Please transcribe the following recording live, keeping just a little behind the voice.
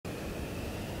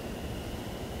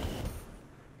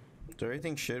So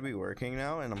everything should be working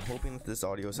now, and I'm hoping that this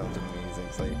audio sounds amazing.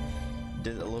 So I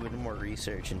did a little bit more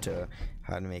research into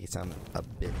how to make it sound a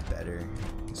bit better.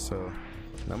 So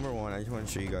number one, I just want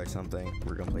to show you guys something.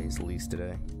 We're gonna play Elise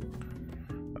today.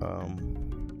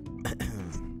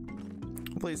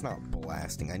 Hopefully it's not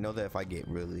blasting. I know that if I get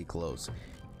really close,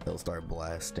 it'll start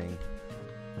blasting.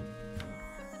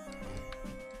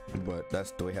 But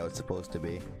that's the way how it's supposed to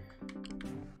be.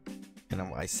 And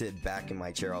I sit back in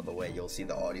my chair all the way, you'll see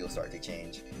the audio start to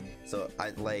change. So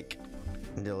I like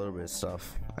did a little bit of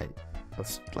stuff.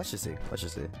 Let's just see. I want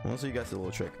to show you guys a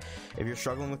little trick. If you're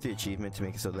struggling with the achievement to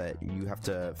make it so that you have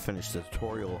to finish the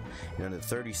tutorial in under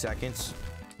 30 seconds,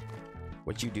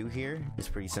 what you do here is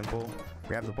pretty simple.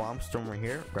 Grab the bomb, storm right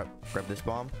here, grab this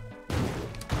bomb.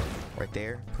 Right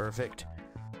there, perfect.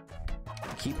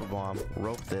 Keep a bomb,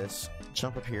 rope this,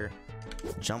 jump up here,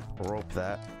 jump rope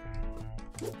that,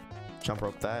 jump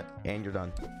rope that, and you're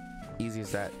done. Easy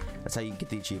as that. That's how you get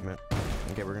the achievement.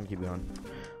 Okay, we're gonna keep going.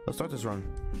 Let's start this run.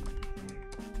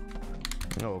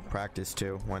 Oh, practice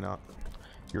too, why not?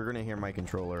 You're gonna hear my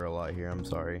controller a lot here, I'm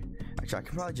sorry. Actually, I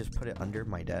could probably just put it under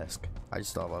my desk. I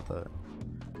just thought about that.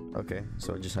 Okay,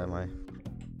 so I just have my,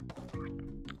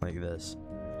 like this.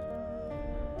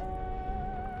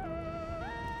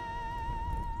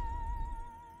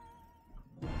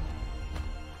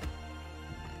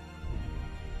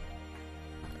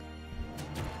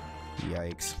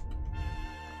 Yikes.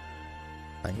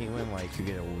 I hate when like you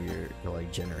get a weird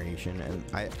like generation, and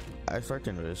I start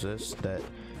to notice this, that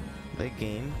the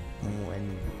game,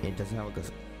 when it doesn't have like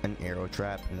an arrow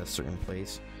trap in a certain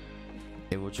place,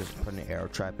 it will just put an arrow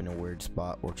trap in a weird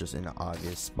spot or just in an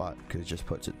obvious spot because it just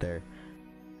puts it there.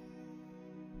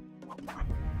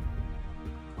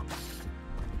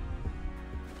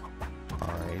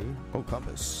 Alrighty. Oh,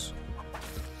 compass.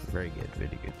 Very good,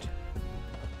 very good.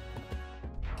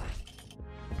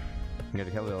 We got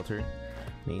a Kelly altar.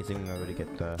 Amazing. I'm going to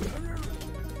get the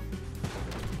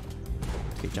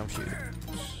jump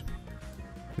shoes.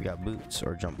 We got boots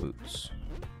or jump boots.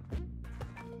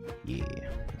 Yeah.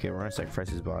 Okay, we're gonna sacrifice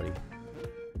his body.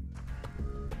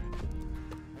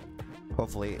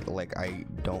 Hopefully, like, I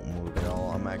don't move at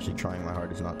all. I'm actually trying my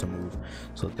hardest not to move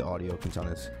so that the audio can sound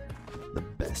as the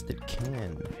best it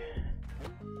can.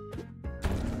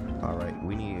 Alright,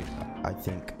 we need, I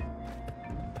think,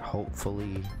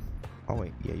 hopefully. Oh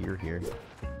wait, yeah, you're here.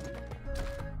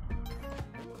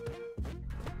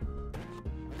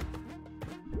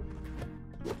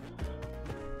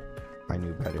 I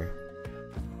knew better.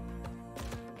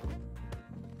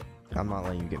 I'm not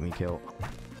letting you get me killed.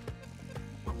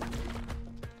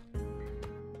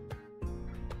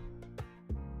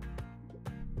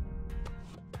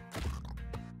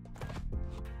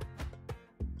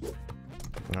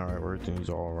 Alright, we're gonna use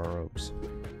all of our ropes.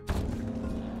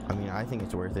 I mean, I think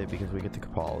it's worth it because we get the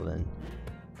Kapala then.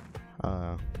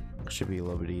 Should be a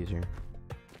little bit easier.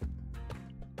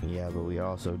 Yeah, but we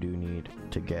also do need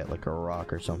to get like a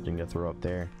rock or something to throw up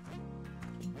there.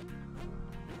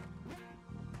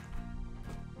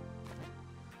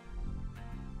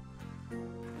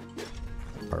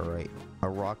 Alright, a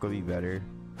rock would be better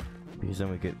because then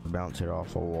we could bounce it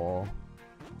off a wall.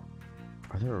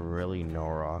 Are there really no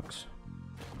rocks?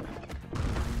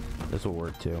 This will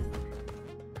work too.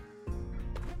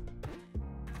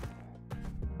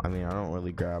 I mean, I don't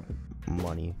really grab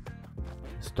money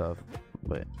stuff,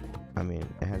 but I mean,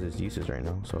 it has its uses right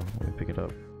now, so let me pick it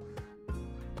up.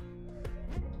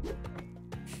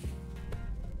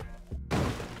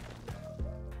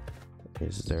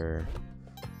 Is there...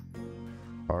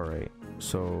 Alright,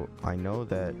 so I know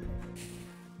that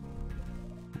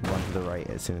run to the right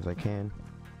as soon as I can.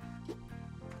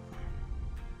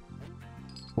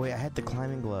 Wait, I had the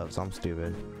climbing gloves. I'm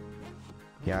stupid.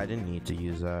 Yeah, I didn't need to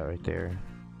use that right there.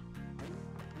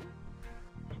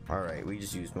 Alright, we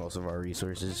just used most of our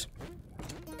resources.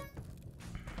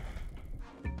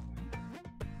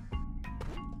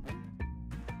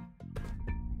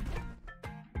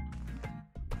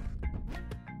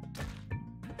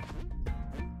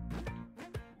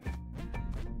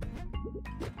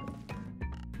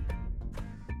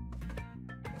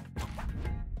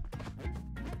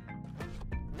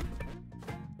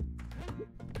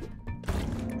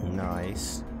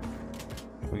 Nice.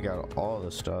 We got all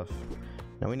the stuff.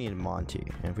 Now we need Monty,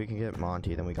 and if we can get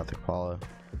Monty, then we got the Koala.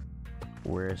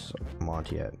 Where's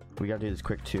Monty at? We gotta do this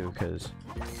quick too, because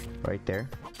right there.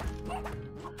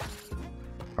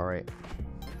 Alright.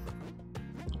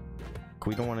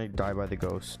 We don't want to die by the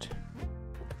ghost.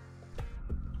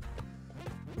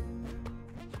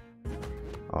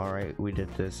 Alright, we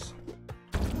did this.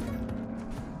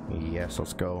 Yes,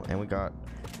 let's go. And we got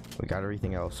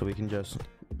everything else, so we can just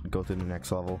go to the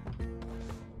next level.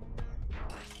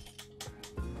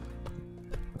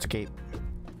 Escape.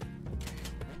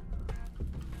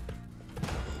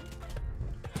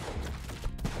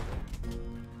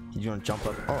 Did you want to jump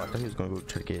up? Oh, I thought he was going to go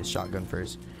try to get his shotgun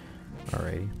first.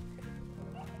 Alrighty.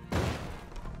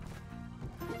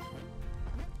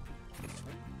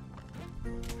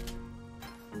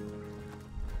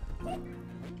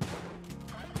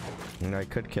 And I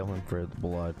could kill him for the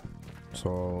blood.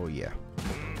 So, yeah.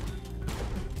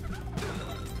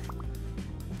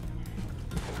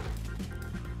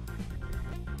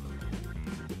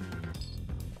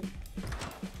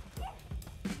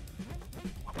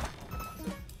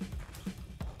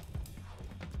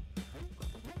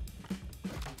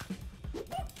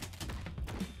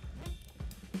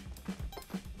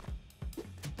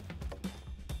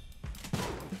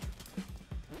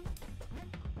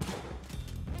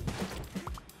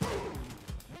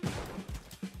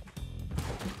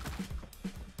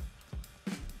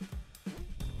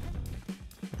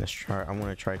 Let's try. I want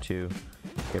to try to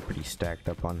get pretty stacked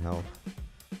up on health.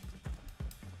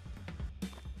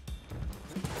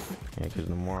 Yeah, because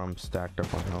the more I'm stacked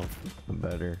up on health, the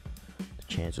better the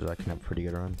chances I can have a pretty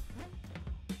good run.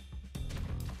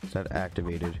 Is that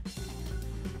activated?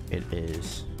 It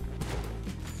is.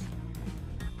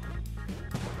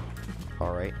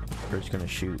 Alright, we're just gonna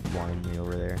shoot blindly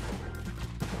over there.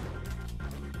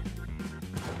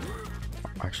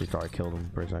 I actually thought I killed him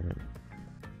for a second.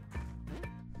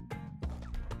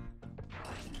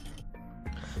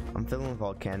 I'm feeling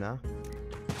Volcana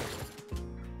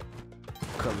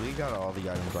because we got all the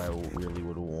items I really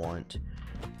would want,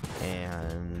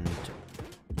 and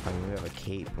I mean we have a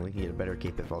cape and we can get a better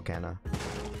cape at Volcana,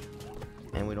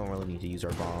 and we don't really need to use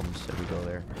our bombs if we go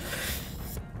there.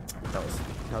 That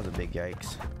was a big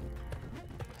yikes.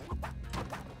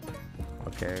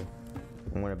 Okay,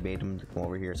 I'm gonna bait him to come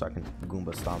over here so I can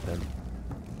Goomba stomp him.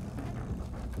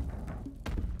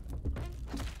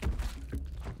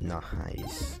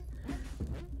 Nice.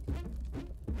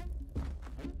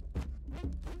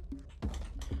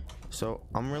 So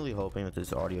I'm really hoping that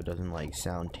this audio doesn't like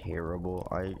sound terrible.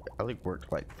 I like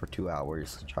worked like for 2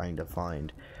 hours trying to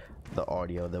find the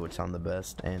audio that would sound the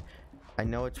best, and I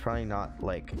know it's probably not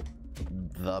like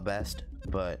the best,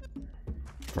 but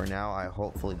for now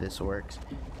hopefully this works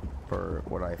for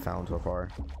what I found so far.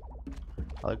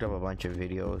 I looked up a bunch of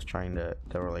videos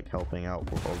that were like helping out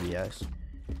with OBS.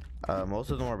 Most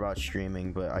of them were about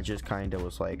streaming, but I just kind of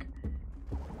was like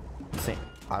saying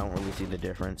I don't really see the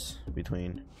difference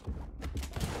between.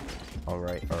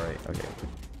 Alright, okay.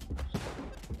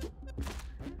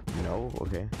 No,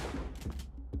 okay.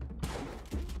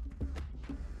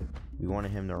 We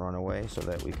wanted him to run away so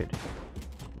that we could.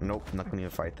 Nope, not gonna even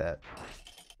fight that.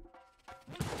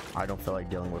 I don't feel like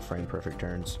dealing with frame perfect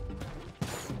turns.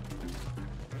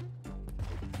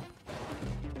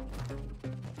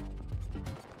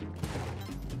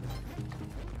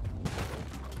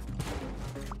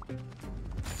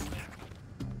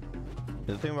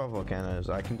 The thing about Volcana is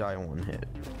I can die in one hit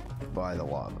by the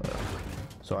lava,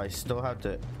 so I still have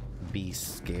to be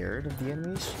scared of the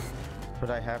enemies,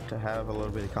 but I have to have a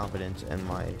little bit of confidence in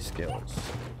my skills.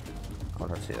 I'll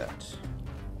have to say that.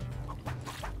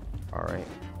 Alright.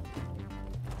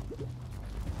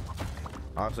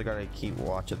 I also gotta keep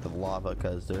watch at the lava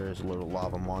because there's little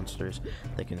lava monsters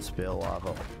that can spill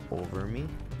lava over me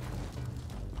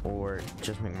or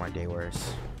just make my day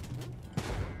worse.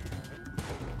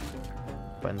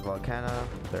 But in Volcana,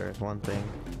 there's one thing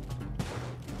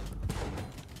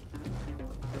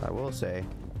I will say: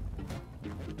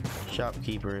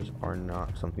 shopkeepers are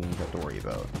not something you have to worry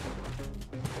about.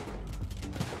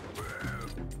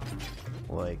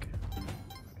 Like,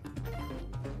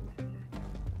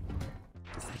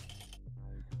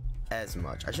 as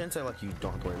much. I shouldn't say like you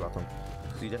don't have to worry about them,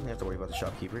 because you definitely have to worry about the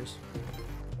shopkeepers,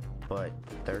 but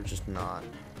they're just not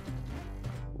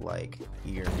like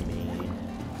your main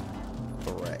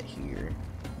threat here.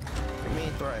 Your main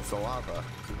threat is the lava,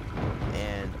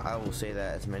 and I will say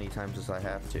that as many times as I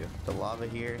have to. The lava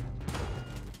here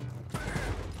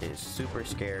is super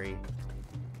scary.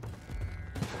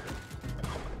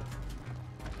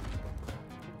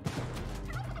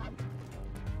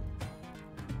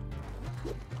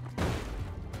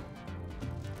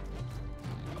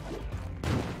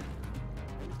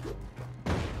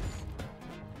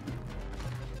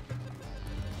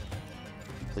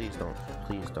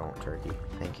 Please don't, turkey.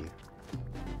 Thank you.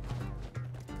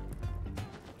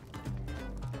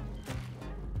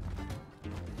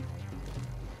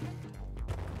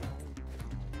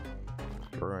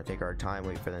 We're gonna take our time,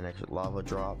 wait for the next lava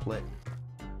droplet.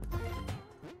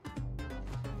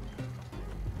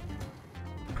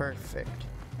 Perfect.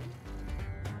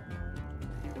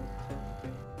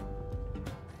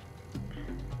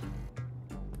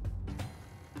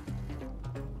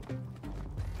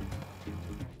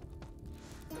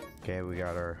 Okay, we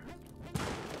got our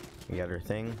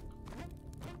thing.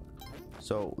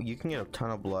 So you can get a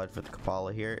ton of blood for the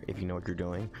Kapala here if you know what you're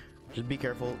doing. Just be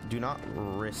careful. Do not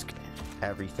risk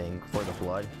everything for the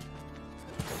blood,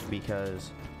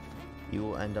 because you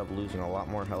will end up losing a lot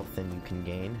more health than you can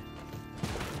gain.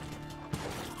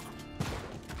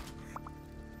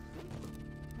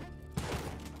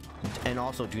 And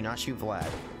also, do not shoot Vlad.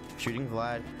 Shooting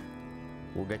Vlad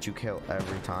will get you killed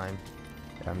every time.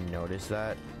 I've noticed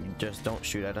that. You just don't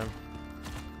shoot at him.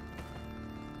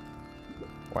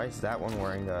 Why is that one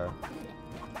wearing a...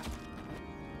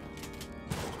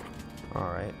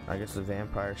 Alright, I guess the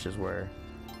vampires just wear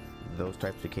those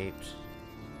types of capes.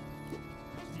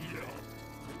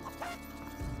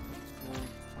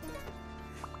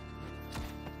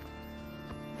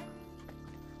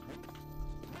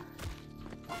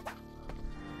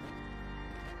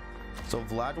 So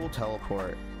Vlad will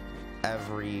teleport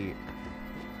every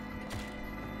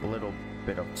little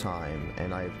bit of time,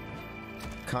 and I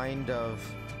kind of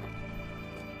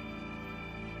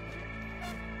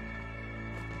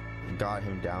got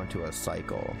him down to a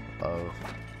cycle of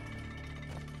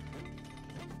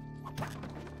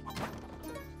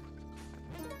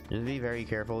just be very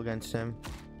careful against him.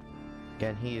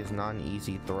 Again, he is not an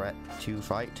easy threat to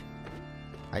fight.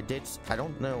 I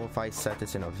don't know if I said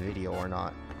this in a video or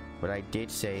not, but I did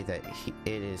say that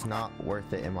it is not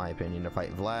worth it, in my opinion, to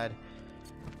fight Vlad.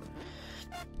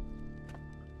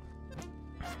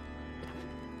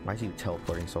 Why is he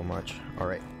teleporting so much?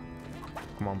 Alright.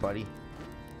 Come on, buddy.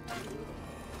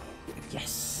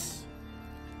 Yes!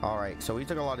 Alright, so we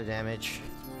took a lot of damage.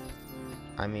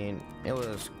 I mean, it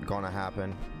was gonna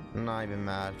happen. I'm not even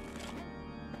mad.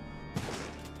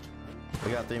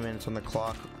 We got 3 minutes on the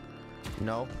clock.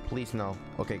 No? Please no.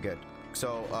 Okay, good.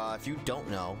 So, if you don't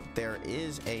know, there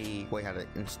is a way how to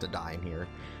insta-die in here,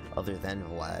 other than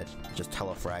Vlad just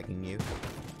telefragging you.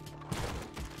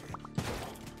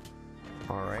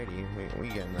 Alrighty, we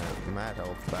getting that mad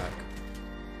health back.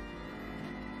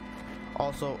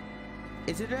 Also,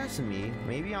 is it just me?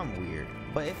 Maybe I'm weird,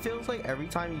 but it feels like every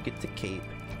time you get the cape,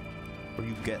 or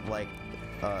you get like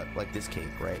this cape,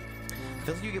 right? It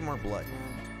feels like you get more blood.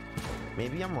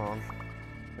 Maybe I'm wrong.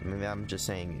 Maybe I'm just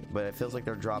saying it, but it feels like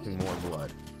they're dropping more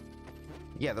blood.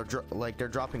 Yeah, they're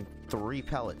dropping 3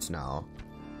 pellets now.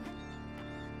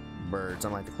 Birds. I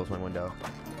might have to close my window.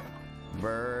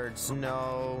 Birds,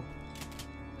 no.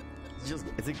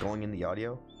 Is it going in the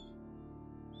audio?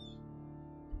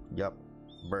 Yup.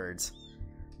 Birds.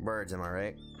 Birds, am I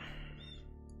right?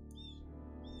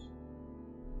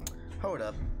 Hold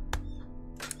up.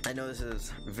 I know this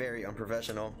is very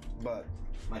unprofessional, but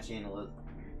my channel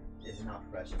is not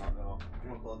professional at all. I'm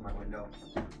gonna close my window.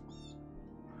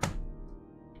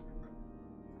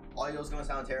 Audio's gonna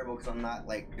sound terrible because I'm not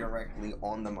like directly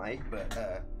on the mic,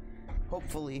 but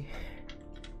hopefully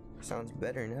it sounds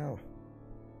better now.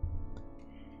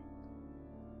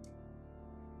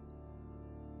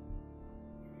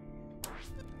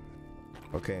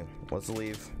 Okay, let's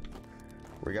leave.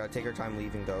 We gotta take our time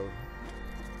leaving though,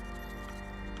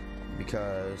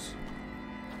 because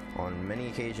on many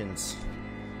occasions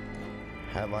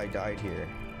have I died here.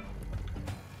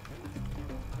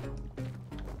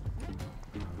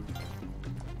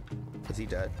 Is he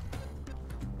dead?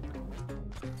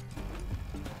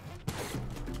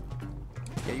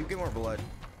 Yeah, you get more blood.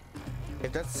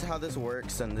 If that's how this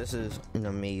works, then this is an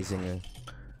amazing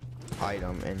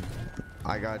item, and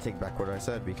I gotta take back what I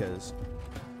said, because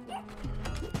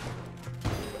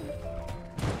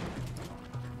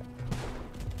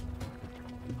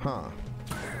huh.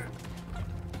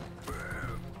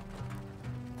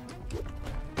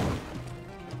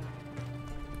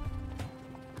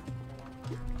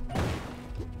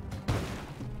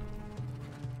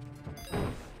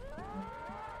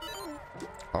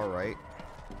 Alright.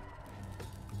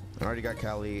 I already got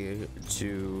Callie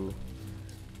to...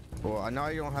 Well, I know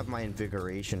I don't have my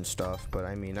invigoration stuff, but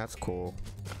I mean, that's cool.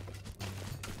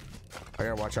 I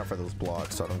gotta watch out for those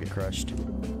blocks so I don't get crushed.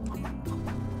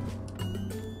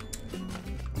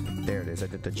 There it is, I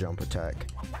did the jump attack.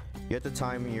 You have to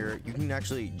time you can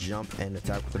actually jump and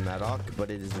attack with the Madoc, but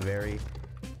it is very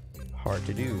hard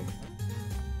to do.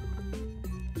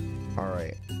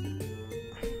 Alright.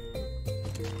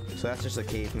 So that's just a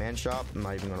caveman shop. I'm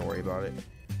not even gonna worry about it.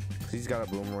 'Cause he's got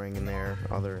a boomerang in there,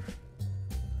 other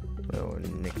little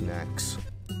knickknacks.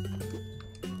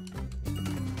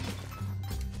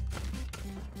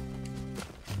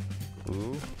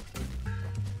 Ooh.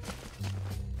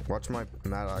 Watch my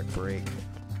Maddock break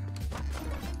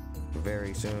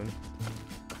very soon.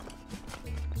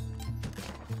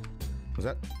 Is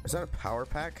that a power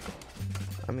pack?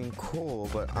 I mean, cool,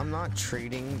 but I'm not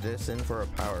trading this in for a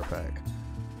power pack.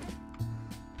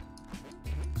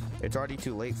 It's already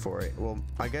too late for it. Well,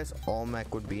 I guess all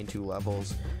mech would be in 2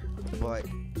 levels, but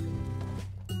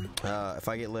if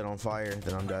I get lit on fire,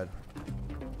 then I'm dead.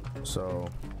 So,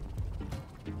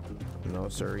 no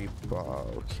siree.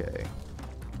 Okay.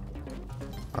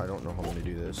 I don't know how I'm gonna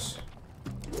do this.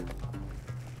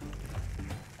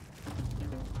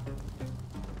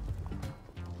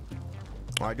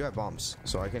 Oh, I do have bombs,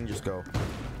 so I can just go.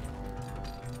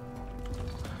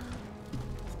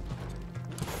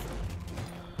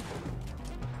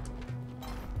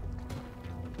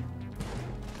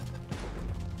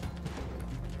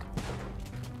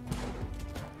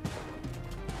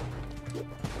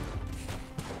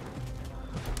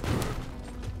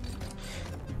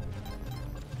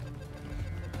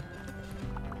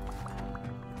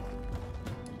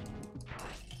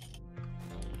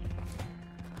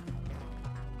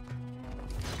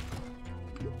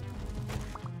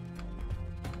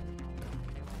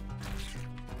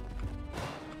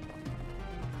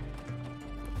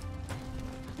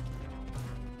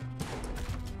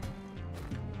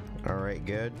 All right,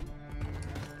 good.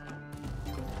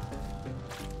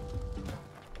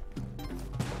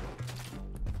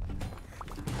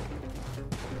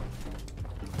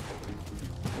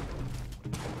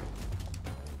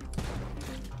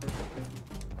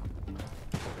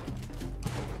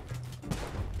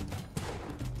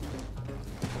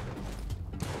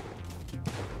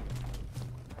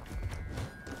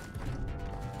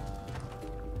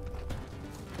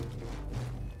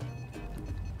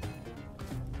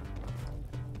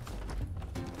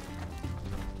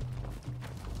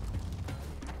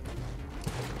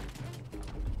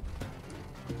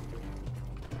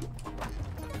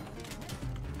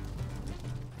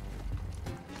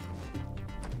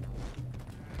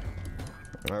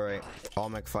 Alright, all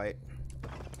mech fight.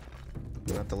 I'm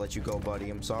gonna have to let you go, buddy.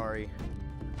 I'm sorry.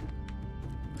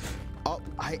 Oh,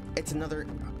 it's another.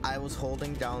 I was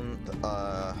holding down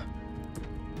the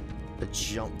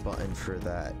jump button for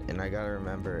that, and I gotta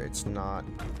remember it's not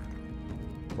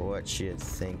what you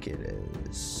think it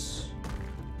is.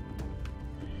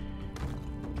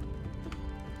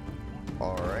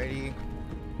 Alrighty,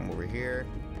 I'm over here,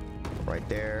 right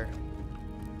there.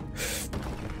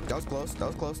 That was close, that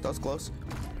was close, that was close.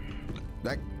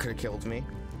 That could have killed me.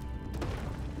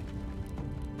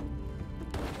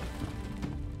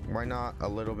 Why not a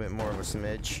little bit more of a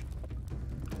smidge?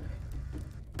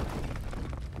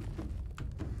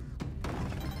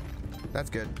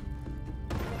 That's good.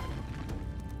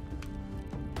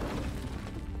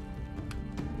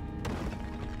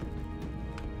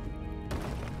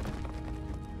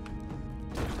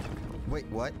 Wait,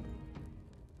 what?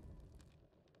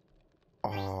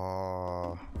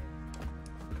 Oh.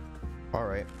 All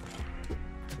right.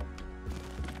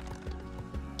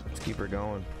 Let's keep her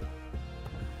going.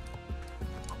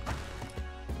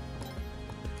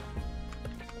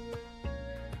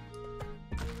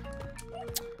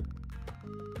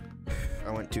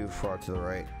 I went too far to the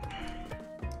right.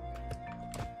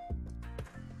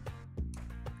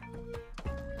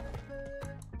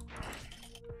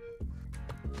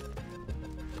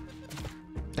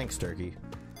 Thanks, Turkey.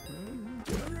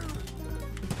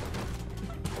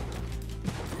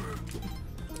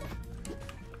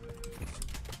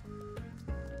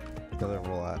 Another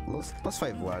Vlad. Let's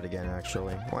fight Vlad again,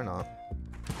 actually. Why not?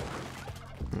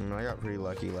 I got pretty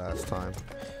lucky last time.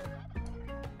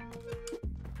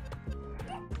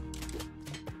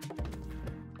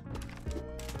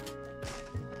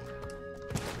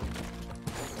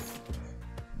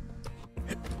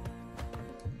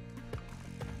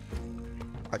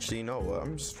 Actually, you know what?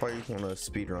 I'm just probably gonna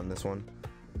speedrun this one.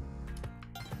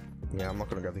 Yeah, I'm not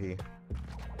gonna grab the key.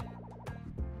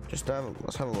 Just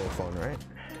let's have a little fun, right?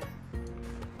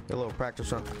 A little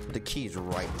practice run. The key's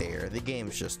right there. The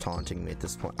game's just taunting me at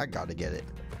this point. I gotta get it.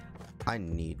 I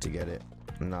need to get it.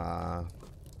 Nah.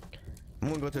 I'm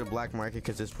gonna go to the black market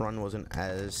because this run wasn't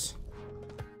as,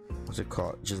 what's it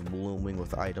called? Just blooming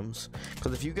with items.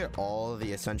 Because if you get all of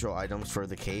the essential items for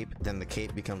the cape, then the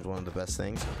cape becomes one of the best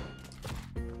things.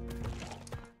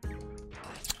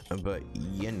 But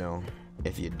you know,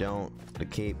 if you don't, the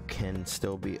cape can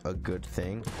still be a good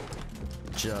thing.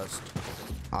 Just,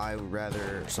 I would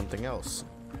rather something else.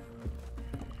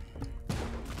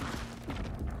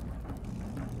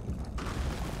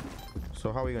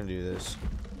 So how are we gonna do this?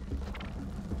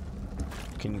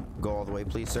 Can you go all the way,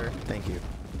 please, sir? Thank you.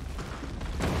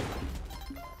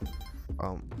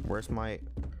 Where's my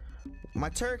my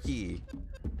turkey.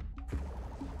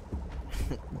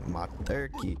 My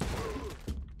turkey.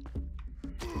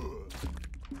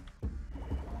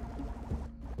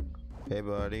 Hey,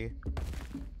 buddy.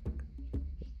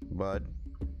 Bud.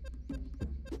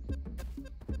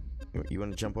 You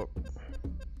want to jump up?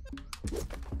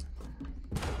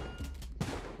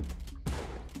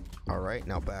 All right,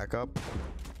 now back up.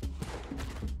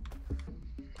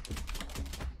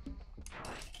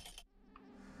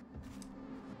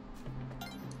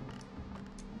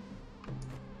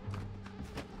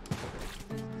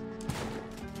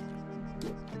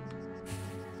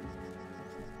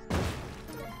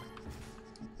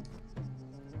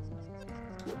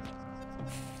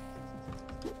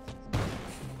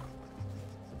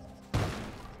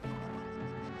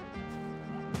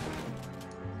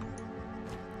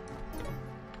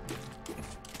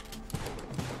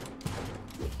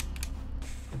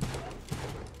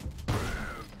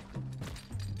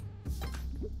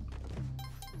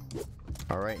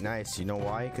 All right, nice. You know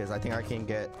why? Because I think I can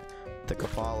get the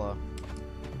Kapala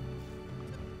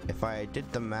if I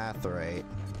did the math right.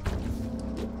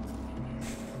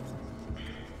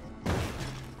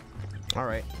 All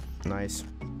right, nice.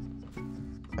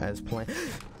 As planned.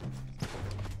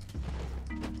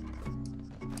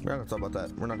 We're not gonna talk about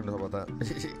that. We're not gonna talk about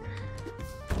that.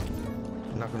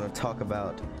 I'm not gonna talk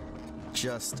about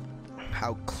just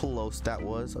how close that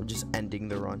was of just ending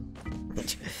the run.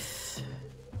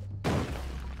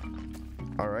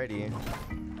 Alrighty.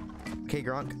 Okay,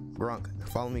 Gronk. Gronk.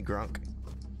 Follow me, Gronk.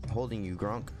 Holding you,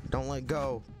 Gronk. Don't let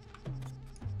go.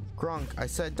 Gronk, I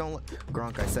said don't let...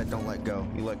 Gronk, I said don't let go.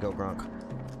 You let go, Gronk.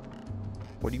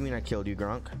 What do you mean I killed you,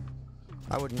 Gronk?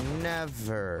 I would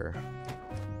never.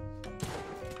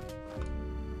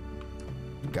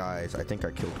 Guys, I think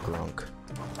I killed Gronk.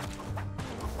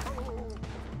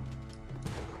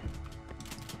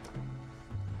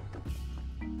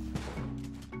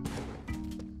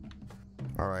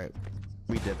 Alright,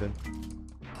 we dipping.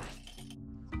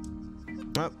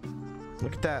 Oh,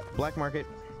 look at that. Black market.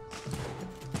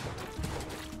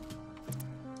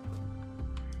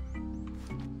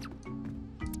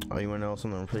 Oh, you wanna know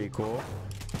something pretty cool?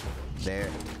 There.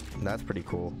 That's pretty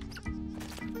cool.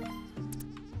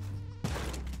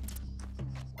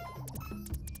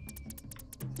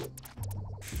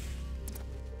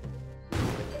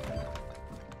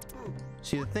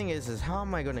 See, the thing is how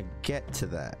am I gonna get to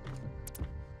that?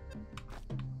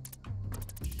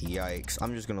 Yikes,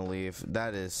 I'm just gonna leave.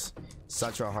 That is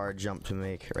such a hard jump to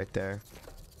make right there.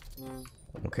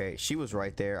 Okay, she was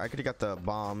right there. I could have got the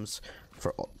bombs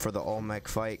for the all-mech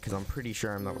fight, because I'm pretty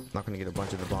sure I'm not gonna get a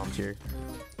bunch of the bombs here.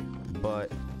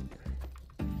 But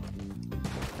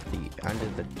at the end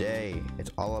of the day,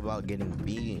 it's all about getting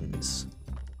beans.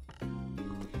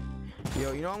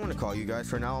 Yo, you know what I'm gonna call you guys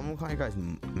for now? I'm gonna call you guys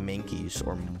Mankies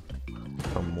or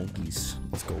monkeys.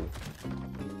 Let's go.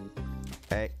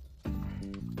 Hey.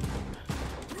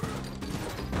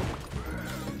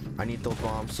 I need those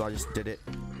bombs, so I just did it.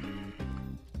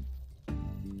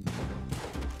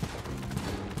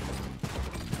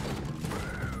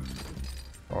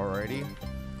 Alrighty.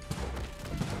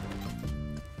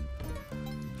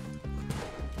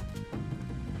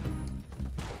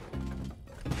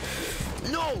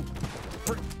 No!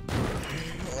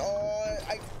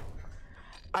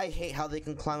 I hate how they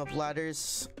can climb up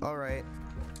ladders. Alright.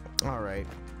 Alright.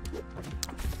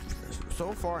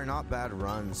 So far, not bad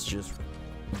runs, just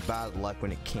bad luck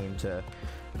when it came to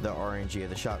the RNG of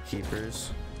the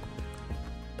shopkeepers,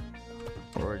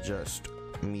 or just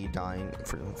me dying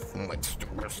for like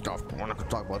stupid stuff. We're not gonna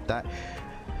talk about that.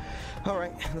 All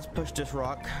right, let's push this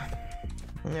rock.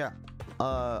 Yeah,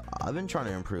 I've been trying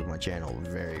to improve my channel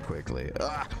very quickly.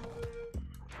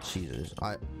 Jesus,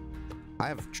 I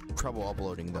have trouble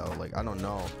uploading though. Like, I don't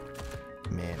know,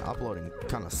 man, uploading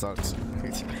kind of sucks.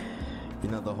 You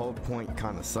know, the whole point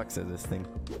kind of sucks of this thing.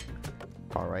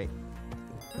 All right,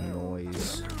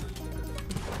 noise.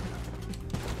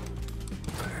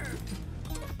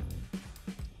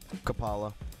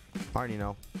 Kapala. I already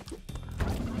know.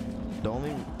 The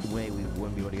only way we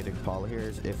wouldn't be able to get a Kapala here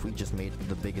is if we just made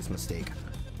the biggest mistake,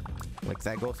 like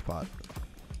that ghost spot.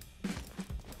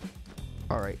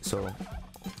 All right, so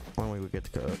why don't we get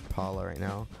the Kapala right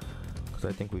now? Because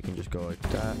I think we can just go like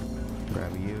that.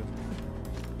 Grab you.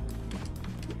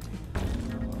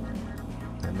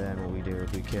 And then what we do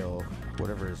is we kill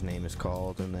whatever his name is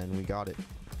called, and then we got it.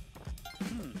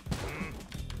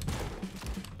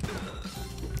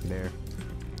 There.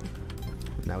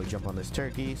 Now we jump on this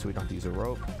turkey so we don't have to use a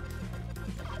rope.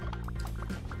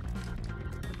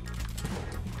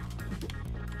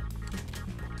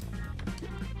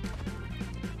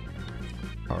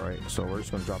 Alright, so we're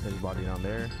just gonna drop his body down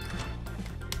there.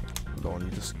 Going to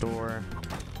the store.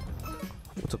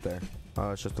 What's up there?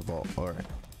 Oh, it's just a vault. Alright.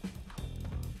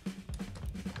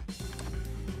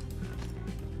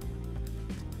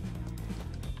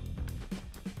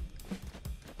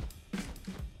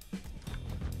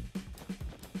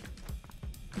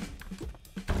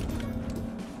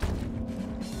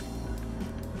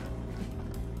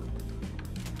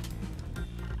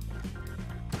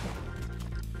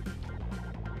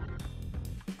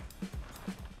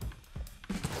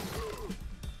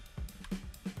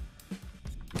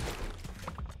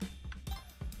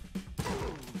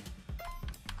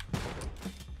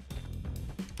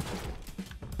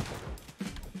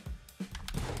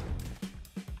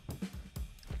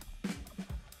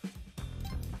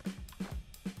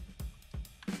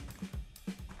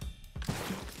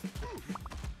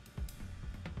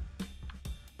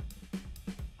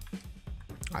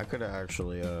 I could have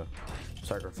actually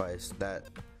sacrificed that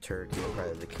turkey in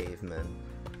front of the cavemen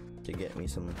to get me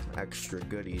some extra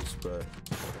goodies, but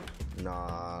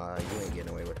nah, you ain't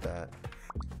getting away with that.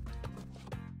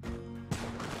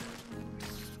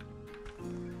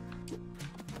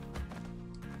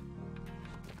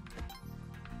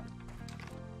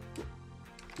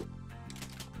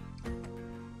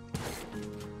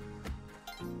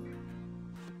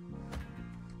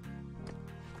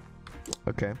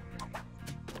 Okay.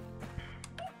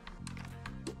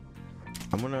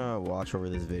 I'm gonna watch over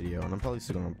this video and I'm probably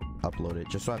still gonna upload it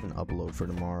just so I can upload for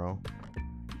tomorrow.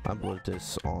 I uploaded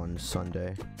this on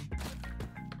Sunday.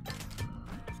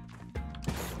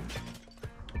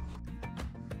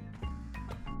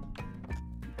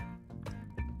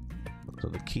 So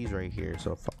the key's right here,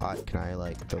 so if can I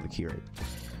like throw the key right?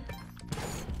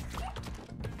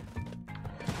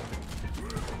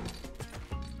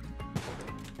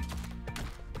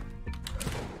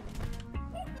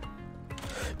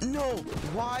 No,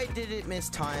 why did it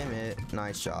mistime it?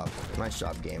 Nice job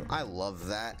game. I love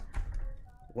that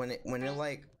when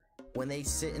they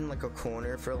sit in like a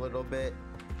corner for a little bit,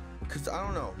 because I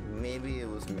don't know, maybe it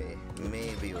was me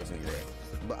there,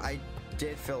 but I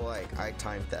did feel like I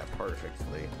timed that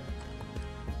perfectly.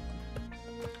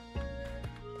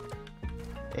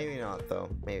 Maybe not though.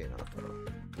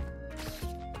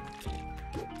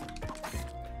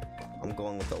 I'm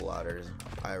going with the ladders.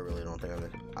 I really don't think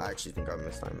I actually think I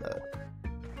mistimed that.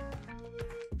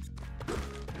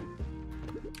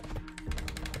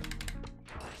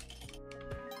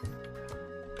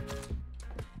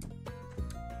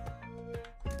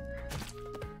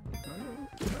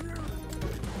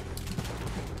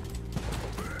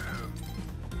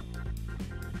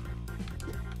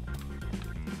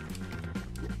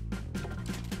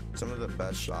 Some of the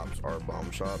best shops are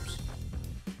bomb shops.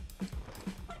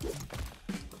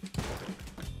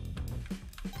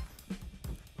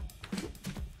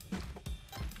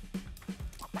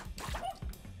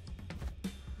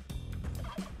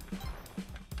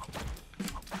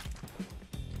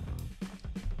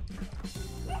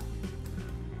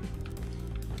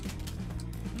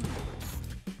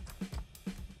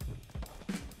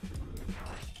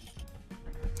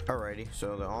 Alrighty,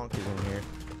 so the Ankh is in here.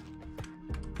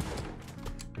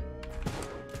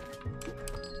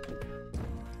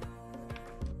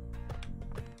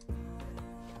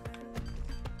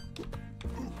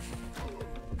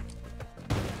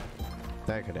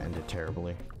 That could have ended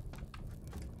terribly.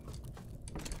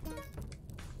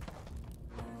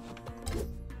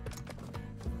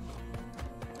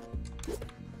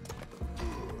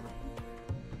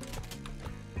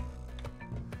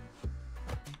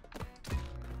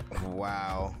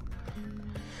 Wow.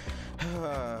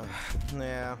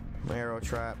 Yeah, arrow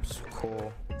traps,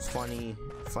 cool. Funny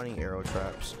arrow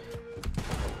traps.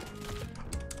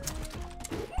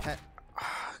 Pet.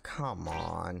 Come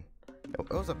on. It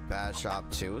was a bad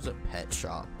shop too. It was a pet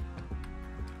shop.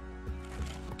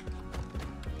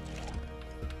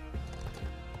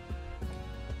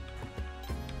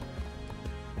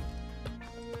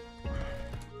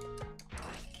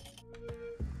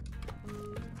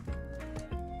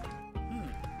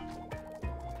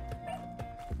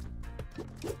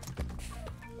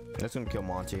 That's gonna kill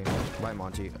Monty. Bye,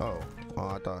 Monty. Oh,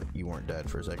 I thought you weren't dead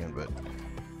for a second, but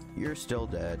you're still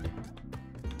dead.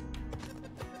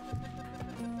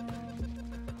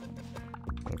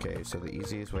 Okay, so the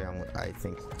easiest way I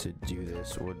think to do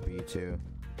this would be to...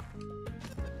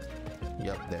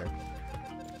 Yep, there.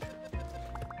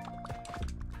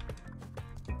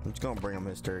 I'm just gonna bring him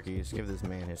his turkeys. Give this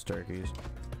man his turkeys.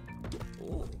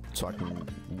 So I can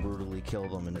brutally kill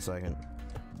them in a second.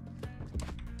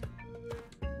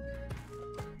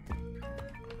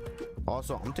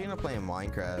 Also, I'm thinking of playing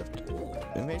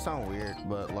Minecraft. It may sound weird,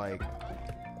 but like,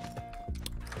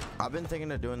 I've been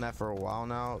thinking of doing that for a while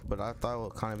now, but I thought it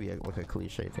would kind of be like a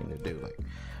cliche thing to do. Like,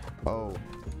 oh,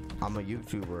 I'm a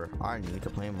YouTuber, I need to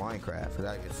play Minecraft because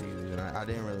I can see this, and I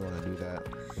didn't really want to do that,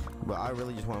 but I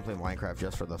really just want to play Minecraft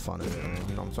just for the fun of it.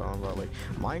 You know what I'm talking about? Like,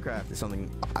 Minecraft is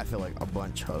something I feel like a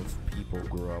bunch of people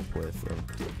grew up with, and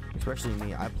especially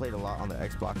me. I played a lot on the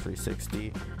Xbox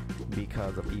 360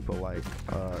 because of people like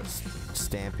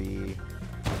Stampy,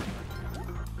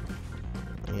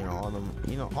 you know, all them,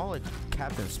 you know, all like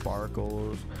Captain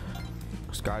Sparkles,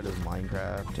 Sky does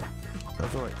Minecraft.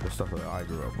 That's like the stuff that I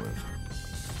grew up with.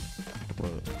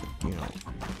 Well, you know,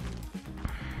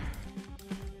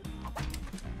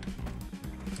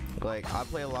 like, I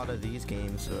play a lot of these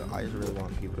games, so I just really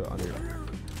want people to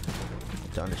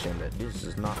understand that this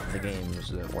is not the games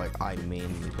that like I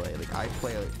mainly play. Like, I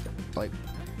play like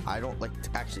I don't like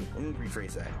actually, let me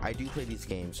rephrase that. I do play these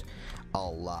games a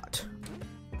lot.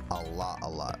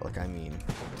 Like, I mean,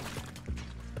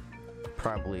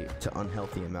 probably to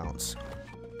unhealthy amounts,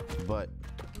 but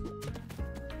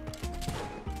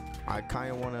I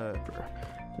kind of want to,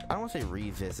 I don't want to say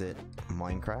revisit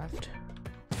Minecraft.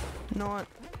 You know what?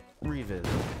 Revisit.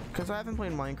 Because I haven't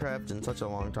played Minecraft in such a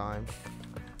long time.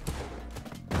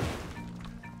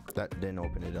 That didn't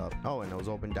open it up. Oh, and it was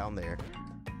open down there.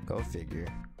 Go figure.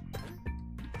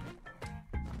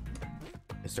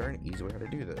 Is there an easy way how to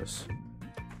do this?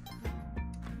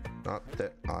 Not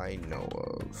that I know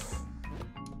of.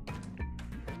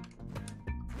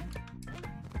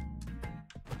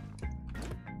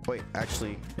 Wait,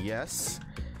 actually, yes.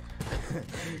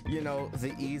 You know,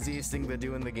 the easiest thing to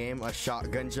do in the game, a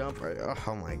shotgun jump.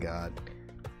 Oh my god.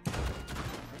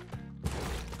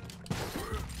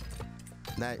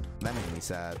 That made me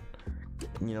sad.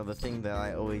 You know, the thing that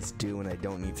I always do when I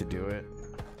don't need to do it,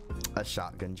 a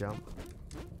shotgun jump.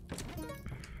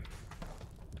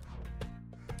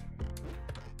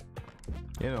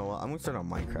 You know what, I'm gonna start a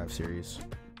Minecraft series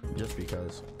just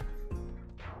because.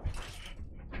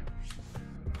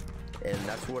 And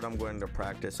that's what I'm going to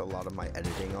practice a lot of my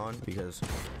editing on, because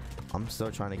I'm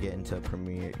still trying to get into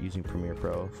using Premiere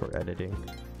Pro for editing.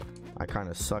 I kind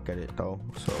of suck at it though,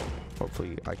 so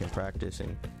hopefully I can practice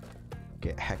and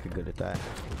get hecka good at that.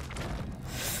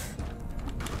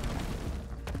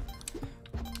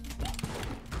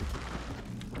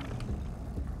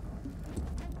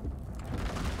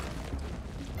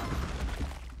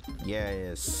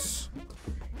 Yes.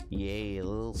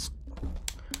 Yes.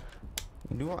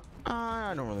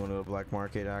 I don't really want to go to black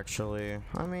market, actually.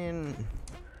 I mean,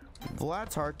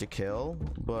 Vlad's hard to kill,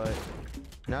 but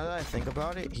now that I think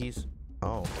about it, he's...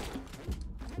 Oh.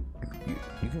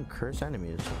 You can curse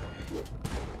enemies.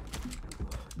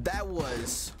 That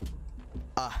was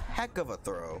a heck of a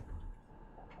throw.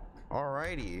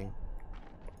 Alrighty.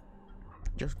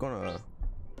 Just gonna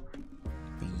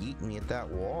yeet me at that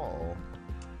wall.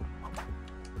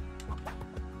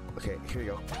 Okay, here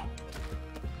you go.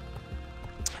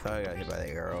 Oh, I got hit by that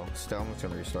arrow. Still, I'm just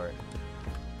gonna restart.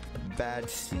 Bad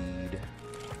seed.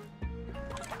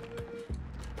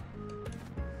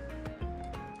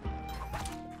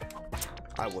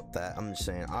 I whipped that. I'm just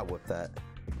saying, I whipped that.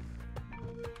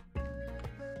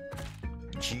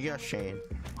 Gia Shane.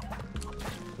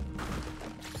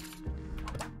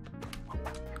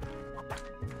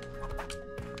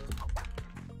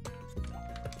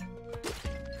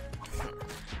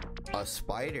 A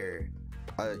spider.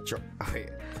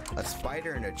 A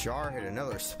spider in a jar hit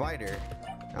another spider.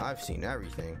 Now, I've seen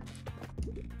everything.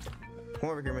 Come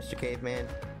over here, Mr. Caveman.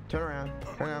 Turn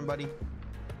around, buddy.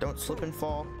 Don't slip and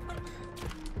fall.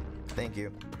 Thank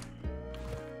you.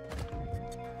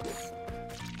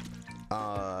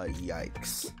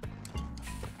 Yikes.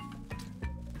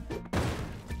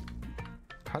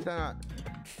 How'd that not?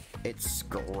 It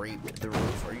scraped the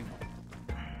roof. Are you?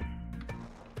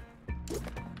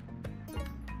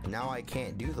 Now I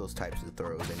can't do those types of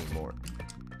throws anymore.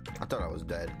 I thought I was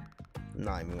dead.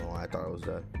 Not even gonna lie, I thought I was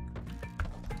dead.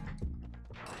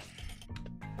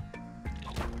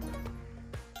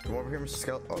 Come over here, Mr.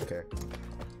 Skeleton. Okay.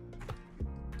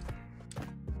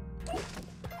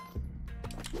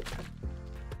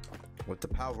 With the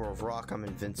power of rock, I'm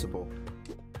invincible.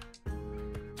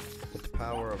 With the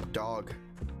power of dog,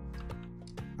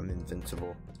 I'm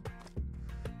invincible.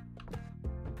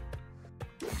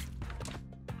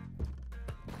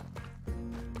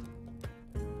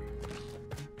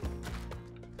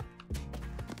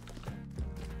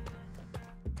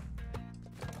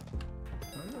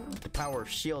 Power of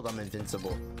shield, I'm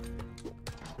invincible.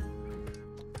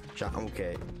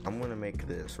 Okay, I'm gonna make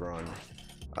this run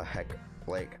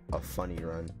a funny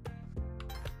run.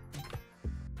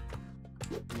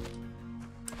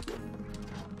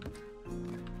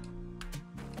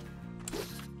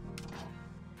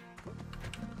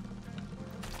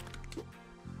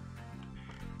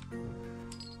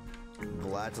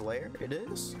 Vlad's lair? It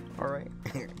is? Alright.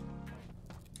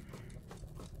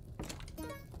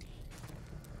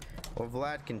 Well,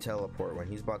 Vlad can teleport. When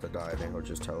he's about to die, then he'll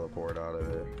just teleport out of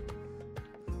it.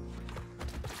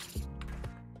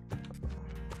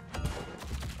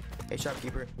 Hey,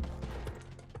 shopkeeper.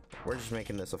 We're just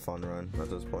making this a fun run at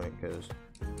this point, because...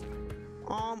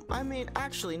 I mean,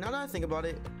 actually, now that I think about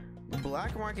it,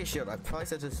 Black Market Shield, I probably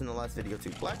said this in the last video too.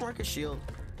 Black Market Shield,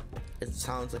 it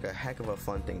sounds like a heck of a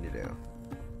fun thing to do.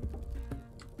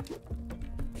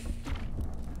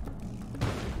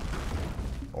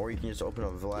 Or you can just open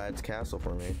up Vlad's castle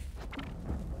for me.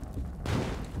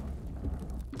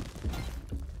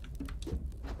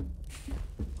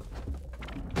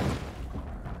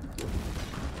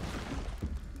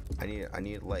 I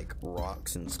need like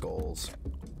rocks and skulls.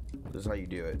 This is how you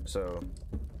do it. So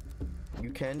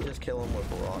you can just kill him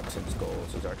with rocks and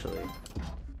skulls. It's actually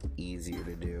easier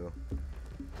to do.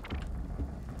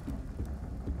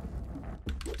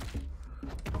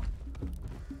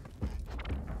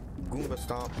 Goomba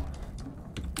stomp.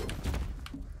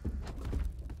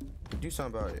 Do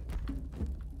something about it.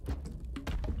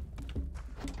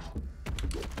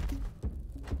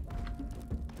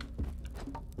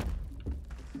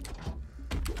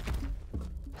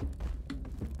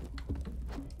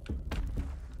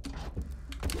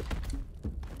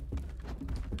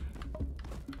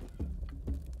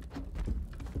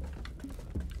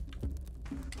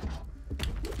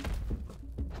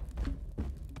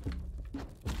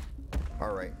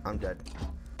 Alright, I'm dead.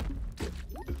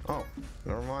 Oh,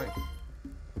 never mind.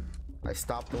 I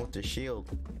stopped him with the shield.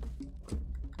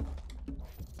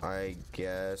 I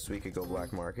guess we could go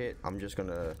black market. I'm just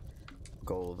gonna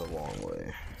go the long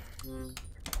way.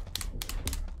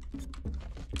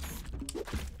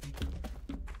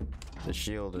 The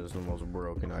shield is the most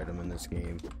broken item in this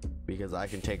game because I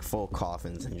can take full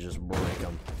coffins and just break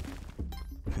them.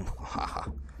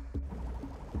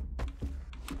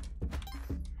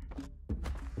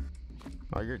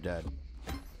 Oh, you're dead.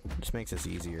 Just makes this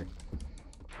easier.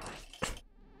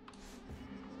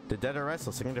 The dead are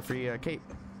restless. I get a free cape.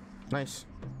 Nice.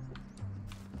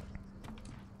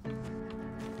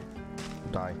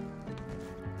 Die.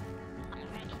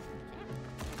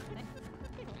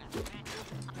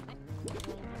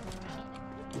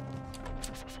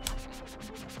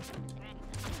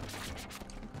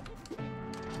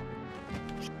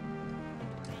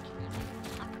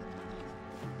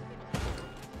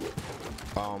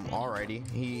 Alrighty,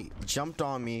 he jumped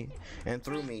on me and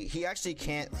threw me. He actually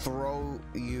can't throw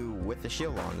you with the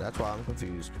shield on. That's why I'm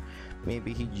confused.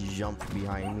 Maybe he jumped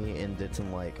behind me and did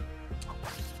some like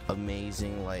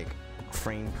amazing like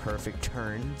frame perfect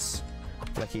turns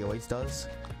like he always does.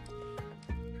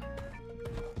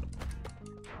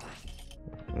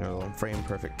 You know, frame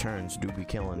perfect turns do be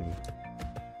killing me.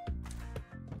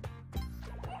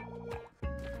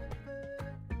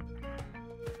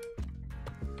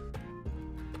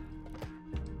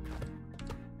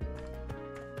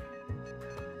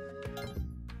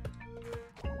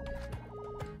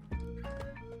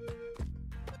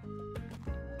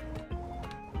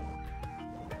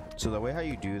 So the way how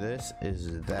you do this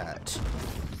is that,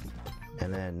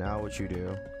 and then now what you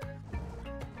do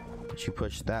is you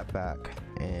push that back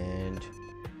and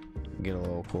get a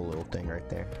little cool little thing right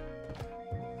there.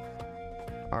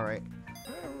 All right.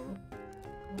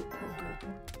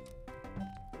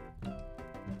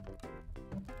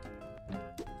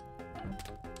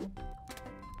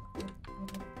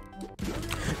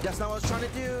 That's not what I was trying to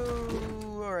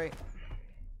do. All right.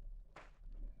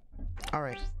 All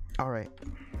right. All right.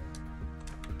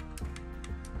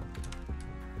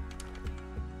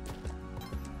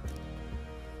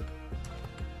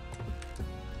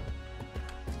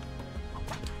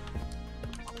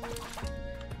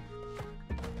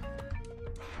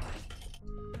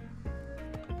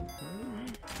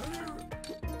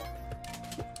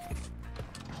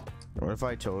 What if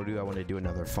I told you I want to do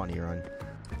another funny run?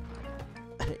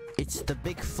 It's the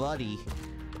big floody.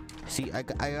 See, I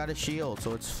got a shield,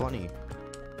 so it's funny.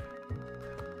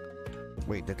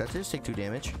 Wait, did that just take 2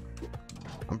 damage?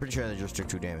 I'm pretty sure that just took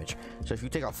 2 damage. So if you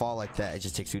take a fall like that, it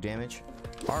just takes 2 damage?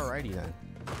 Alrighty then.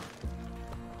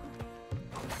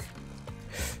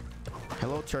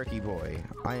 Hello, turkey boy.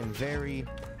 I am very...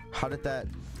 How did that...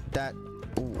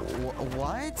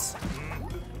 What?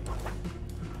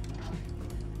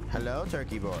 Hello,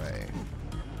 turkey boy.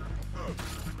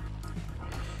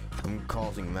 I'm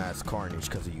causing mass carnage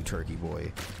because of you, turkey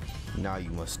boy. Now you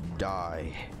must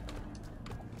die.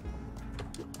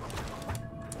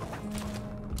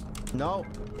 No,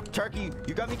 turkey,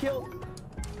 you got me killed.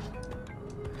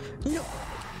 No.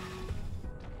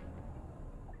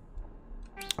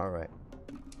 All right.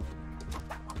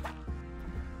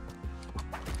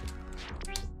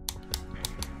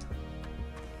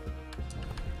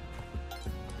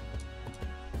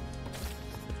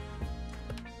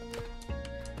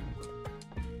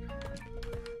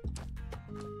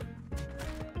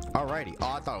 Alrighty.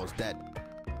 Oh, I thought I was dead.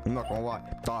 I'm not gonna lie.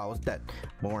 I thought I was dead,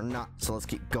 but we're not. So let's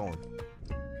keep going.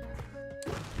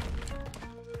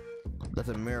 That's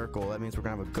a miracle. That means we're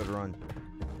gonna have a good run.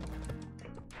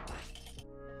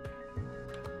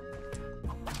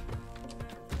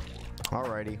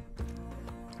 Alrighty.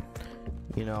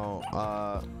 You know,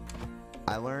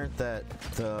 I learned that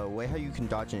the way how you can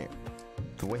dodge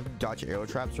arrow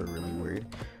traps are really weird.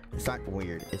 It's not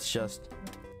weird. It's just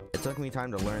it took me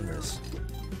time to learn this.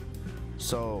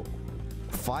 So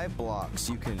 5 blocks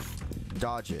you can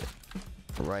dodge it,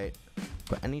 right?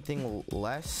 But anything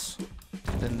less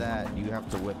than that you have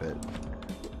to whip it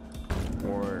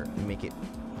or make it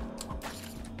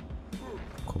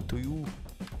come to you.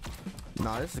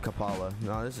 Nah, this is Kapala.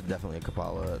 No, this is definitely a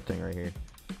Kapala thing right here.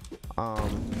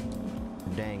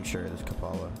 Dang sure this is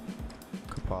Kapala.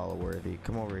 Kapala worthy.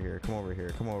 Come over here. Come over here.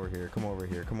 Come over here. Come over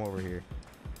here. Come over here.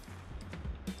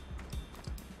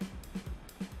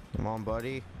 Come on,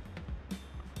 buddy.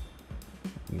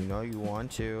 You know you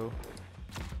want to.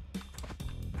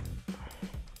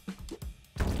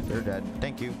 They're dead.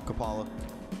 Thank you, Kapala.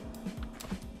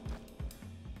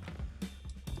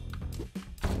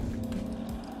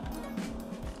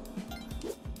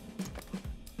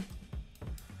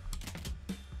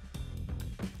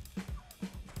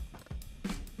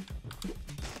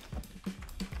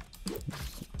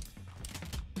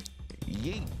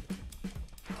 Yeet.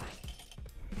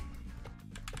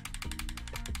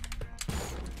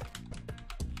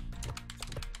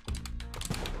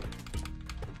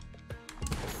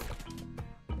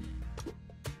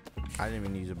 I didn't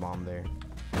even use a bomb there,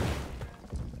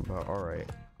 but all right.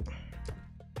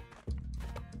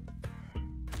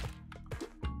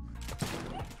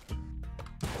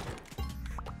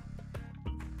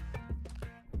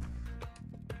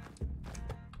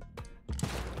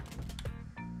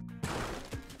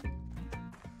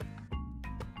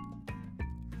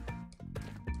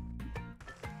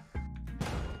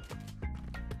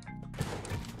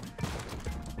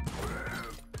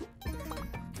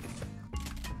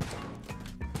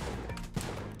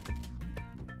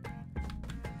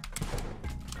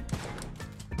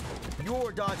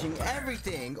 You're dodging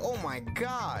everything. Oh my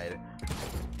god.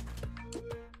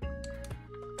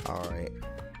 All right.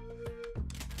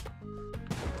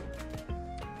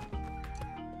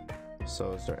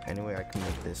 So is there any way I can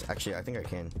make this? Actually, I think I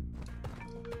can.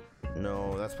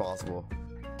 No, that's possible.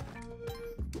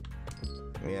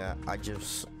 Yeah, I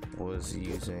just was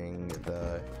using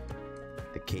the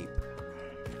cape.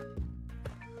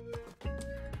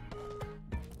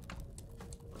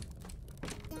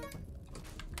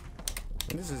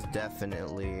 This is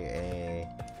definitely a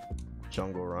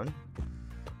jungle run.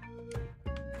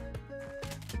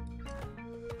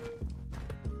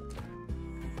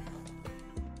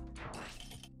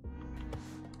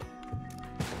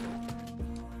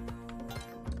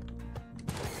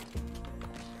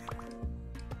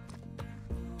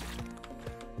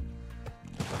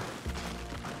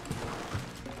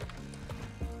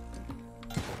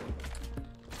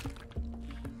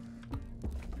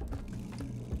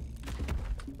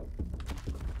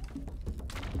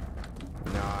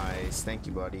 Nice, thank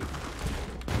you, buddy.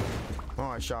 Oh,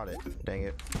 I shot it. Dang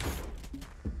it.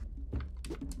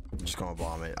 I'm just gonna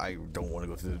bomb it. I don't want to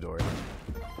go through the door.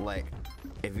 Like,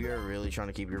 if you're really trying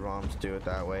to keep your bombs, do it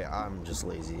that way. I'm just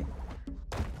lazy.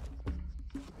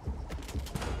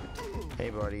 Hey,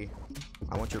 buddy.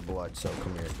 I want your blood, so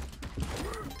come here.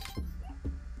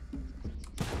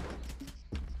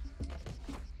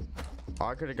 Oh,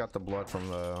 I could have got the blood from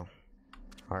the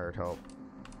hired help.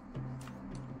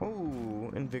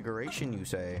 Oh, invigoration, you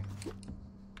say?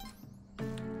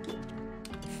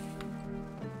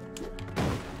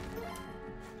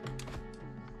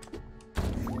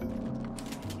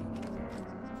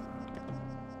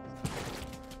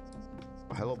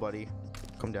 Hello, buddy.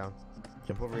 Come down.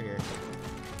 Jump over here.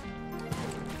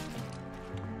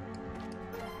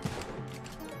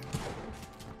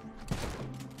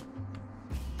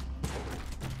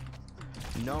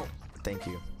 No, thank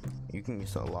you. You can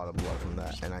use a lot of blood from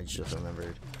that, and I just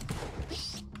remembered.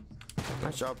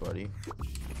 Nice job, buddy.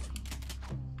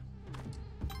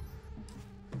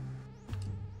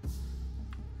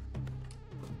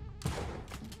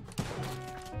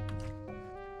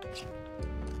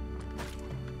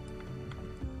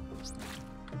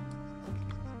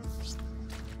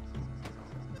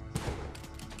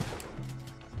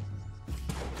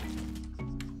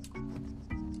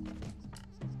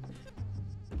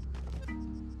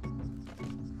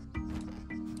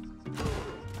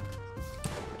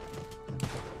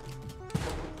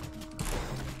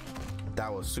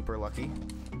 That was super lucky.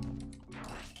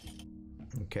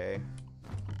 Okay.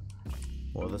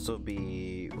 Well, this will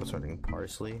be what's running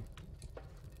parsley.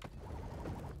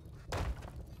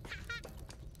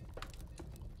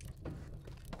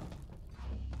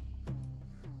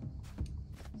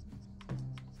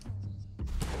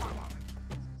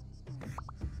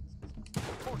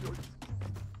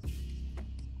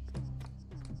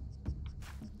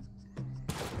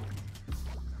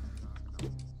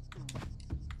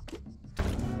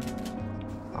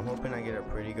 I'm hoping I get a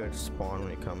pretty good spawn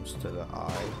when it comes to the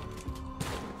eye.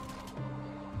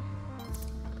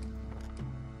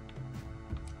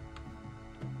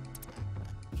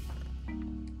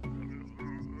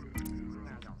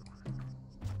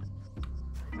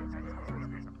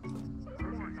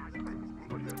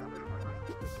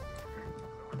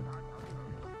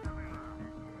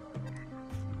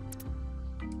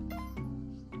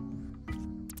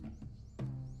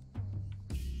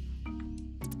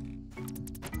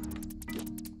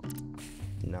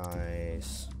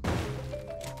 Nice.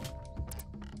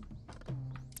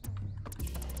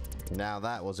 Now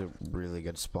that was a really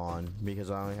good spawn because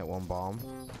I only had one bomb.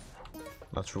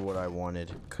 That's for what I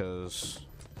wanted, because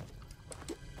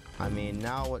I mean,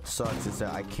 now what sucks is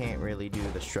that I can't really do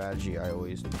the strategy I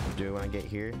always do when I get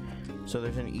here. So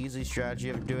there's an easy strategy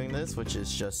of doing this, which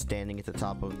is just standing at the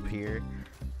top of here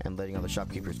and letting all the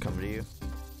shopkeepers come to you.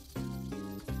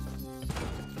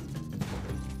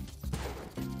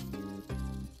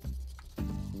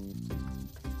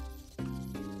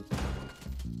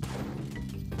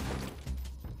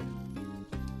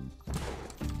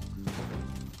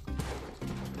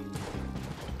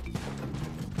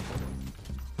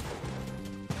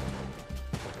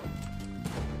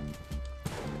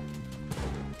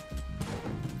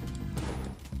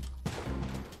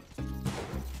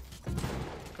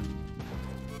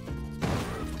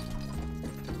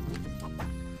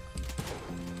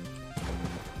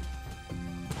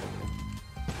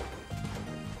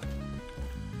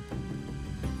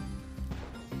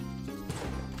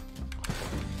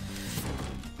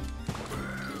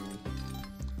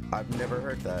 I've never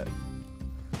heard that.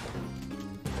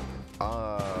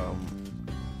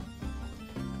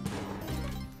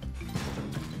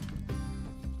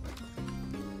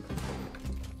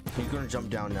 He's gonna jump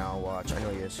down now, watch. I know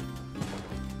he is.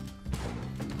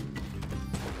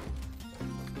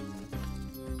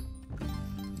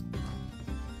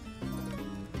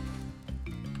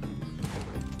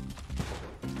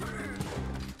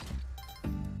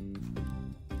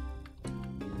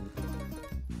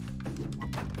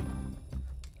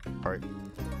 Alright.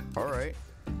 Alright.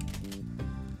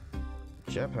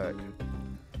 Jetpack.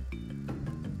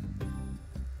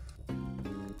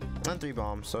 And 3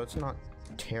 bombs, so it's not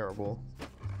terrible.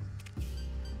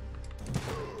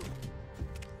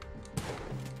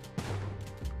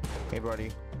 Hey,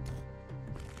 buddy.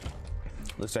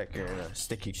 Looks like you're in a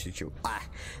sticky situation. Ah!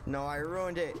 No, I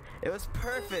ruined it. It was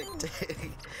perfect.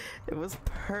 It was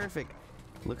perfect.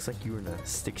 Looks like you were in a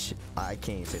stick shit. I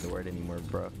can't even say the word anymore,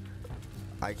 bro.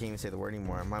 I can't even say the word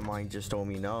anymore. My mind just told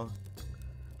me no.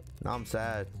 Now I'm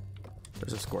sad.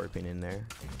 There's a scorpion in there.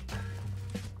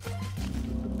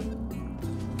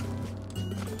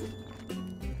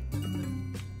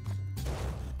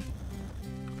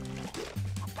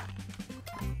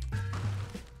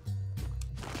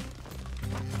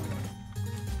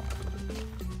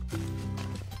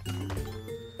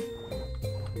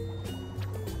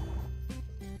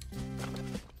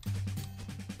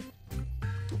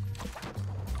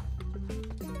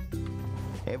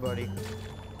 Hey, buddy.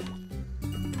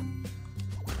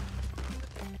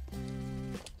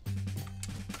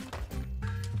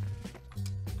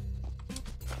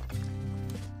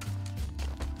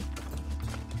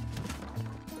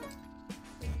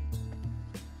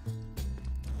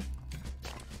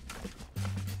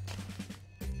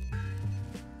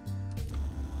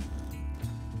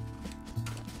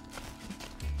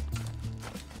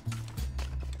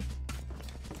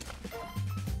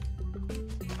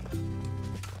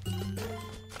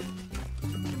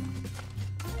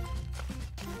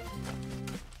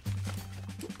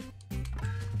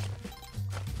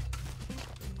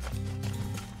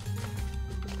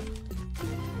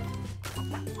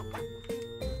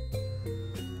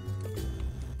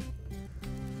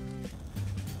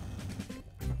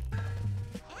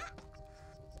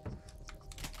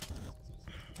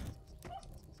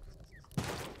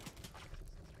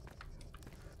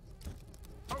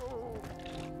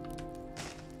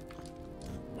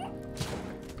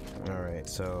 Alright,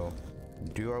 so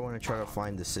do I want to try to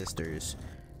find the sisters?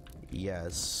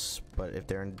 Yes, but if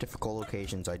they're in difficult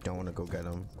locations, I don't want to go get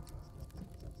them.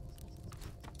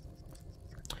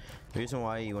 The reason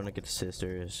why you want to get the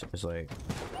sisters is, like,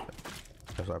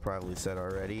 as I probably said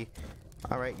already,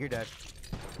 Alright, you're dead.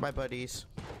 Bye, buddies.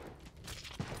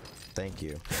 Thank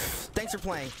you. Thanks for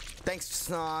playing. Thanks,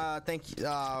 thank you.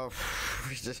 I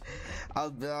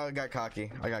got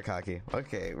cocky. I got cocky.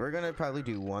 Okay, we're gonna probably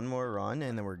do one more run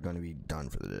and then we're gonna be done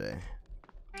for the day.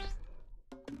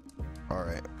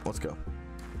 Alright, let's go.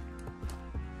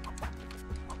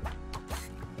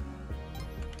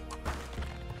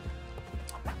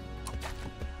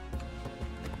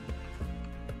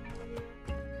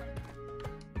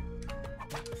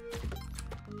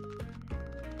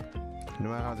 No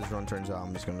matter how this run turns out,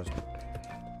 I'm just gonna do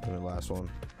the last one.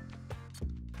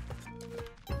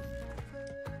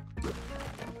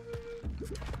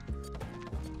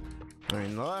 I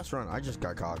mean, the last run, I just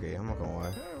got cocky. I'm not gonna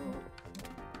lie.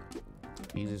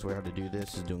 Easiest way how to do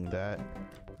this is doing that,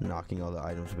 knocking all the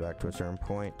items back to a certain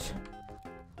point.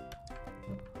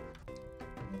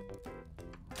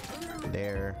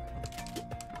 There.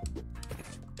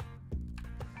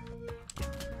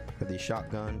 With the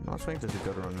shotgun. I was waiting for this a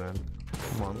good run, man.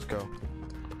 Come on, let's go.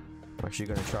 I'm actually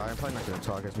gonna try. I'm probably not gonna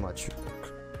talk as much.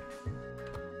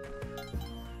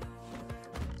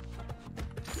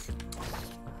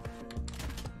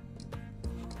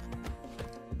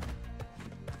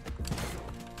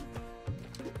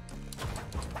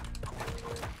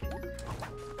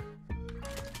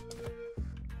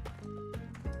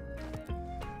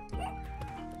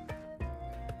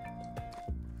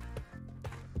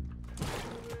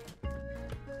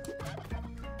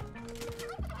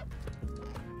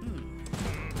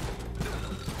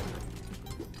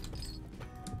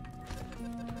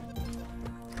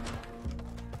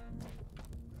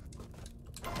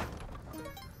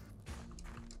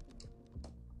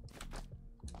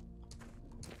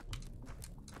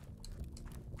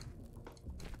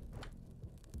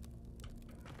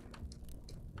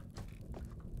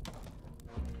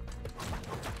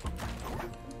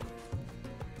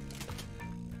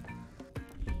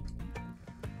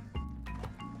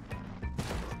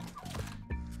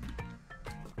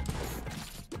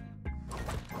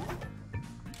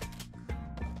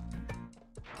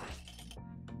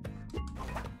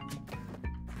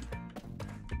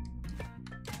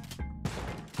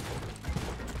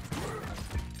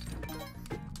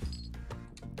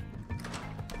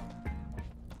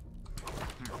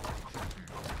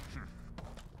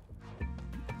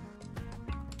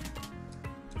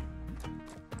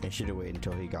 I should have waited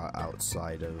until he got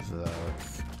outside of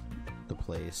the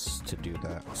place to do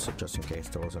that, so just in case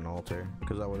there was an altar,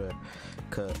 because I would have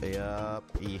cut. Yup.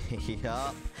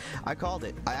 I called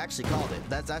it. I actually called it.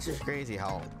 That's actually crazy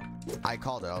how I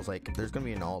called it. I was like, there's gonna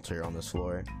be an altar on this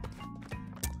floor,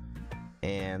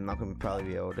 and I'm not gonna probably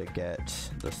be able to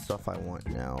get the stuff I want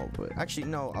now. But actually,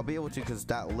 no, I'll be able to, because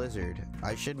that lizard,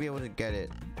 I should be able to get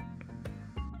it.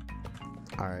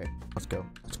 All right, let's go.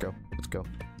 Let's go. Let's go.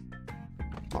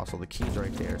 Also, the key's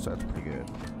right there, so that's pretty good.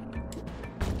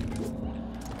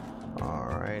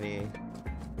 Alrighty.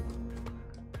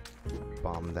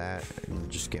 Bomb that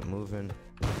and just get moving.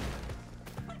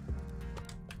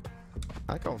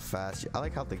 I like how fast, I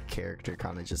like how the character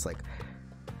kind of just like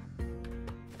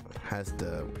has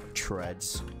the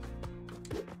treads.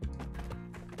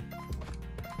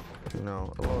 You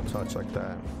know, a little touch like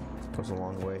that goes a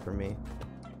long way for me.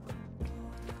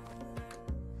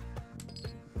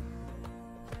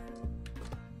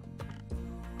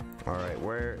 Alright,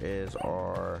 where is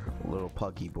our little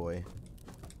puggy boy?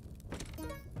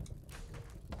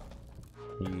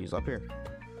 He's up here.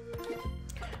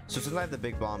 So since I have the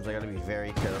big bombs, I gotta be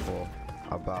very careful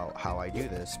about how I do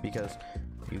this, because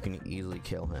you can easily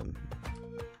kill him.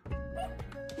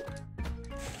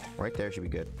 Right there should be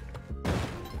good.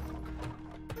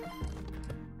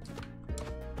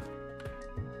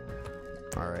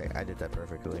 Alright, I did that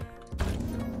perfectly.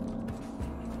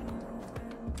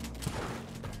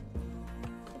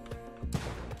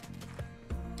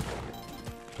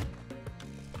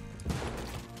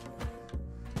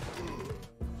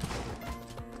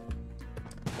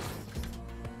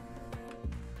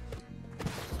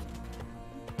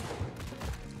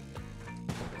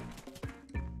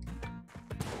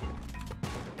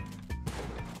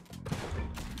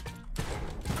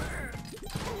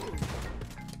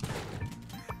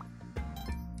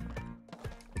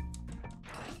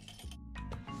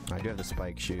 I do have the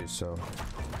spike shoes, so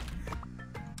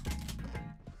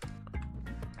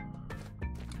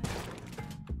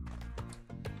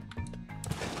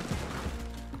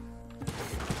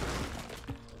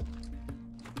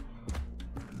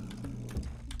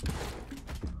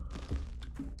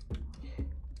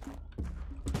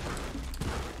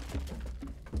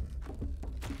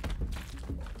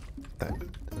that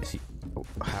is he. Oh,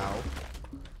 how?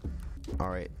 All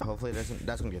right. Hopefully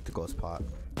that's gonna get the ghost pot.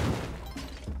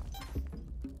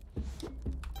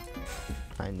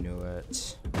 I knew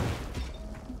it.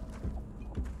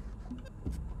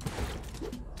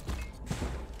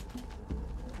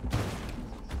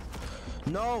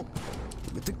 No!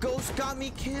 The ghost got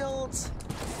me killed!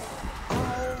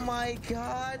 Oh my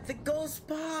god, the ghost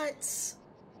pots!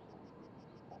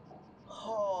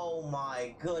 Oh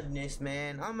my goodness,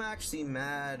 man. I'm actually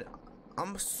mad.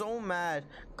 I'm so mad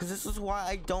because this is why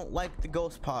I don't like the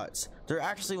ghost pots. They're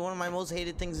actually one of my most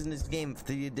hated things in this game for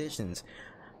the additions.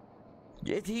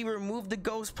 If he removed the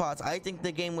ghost pots, I think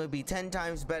the game would be 10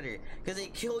 times better because they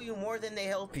kill you more than they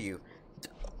help you.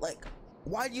 Like,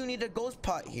 why do you need a ghost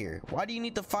pot here? Why do you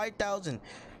need the 5,000?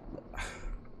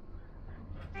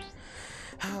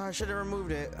 I should have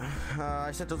removed it.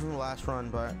 I said this was the last run,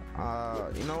 but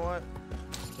you know what?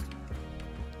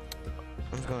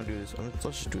 I'm just gonna do this. Let's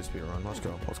just do a speed run. Let's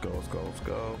go. Let's go. Let's go. Let's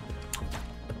go.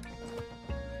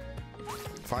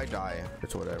 If I die,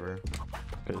 it's whatever.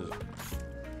 Because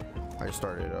I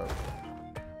started up.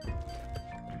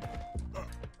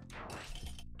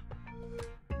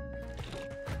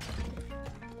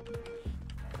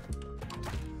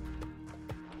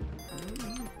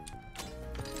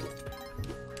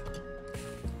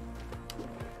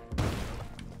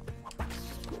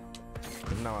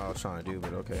 Not what I was trying to do,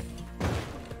 but okay.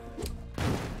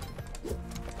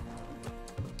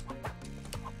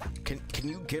 Can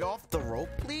you get off the rope,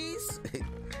 please?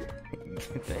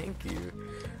 Thank you.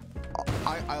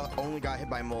 I only got hit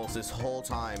by moles this whole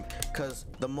time because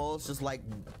the moles just like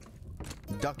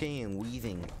ducking and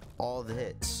weaving all the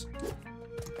hits.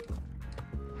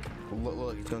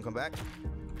 Look, he's gonna come back.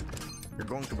 You're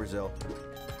going to Brazil.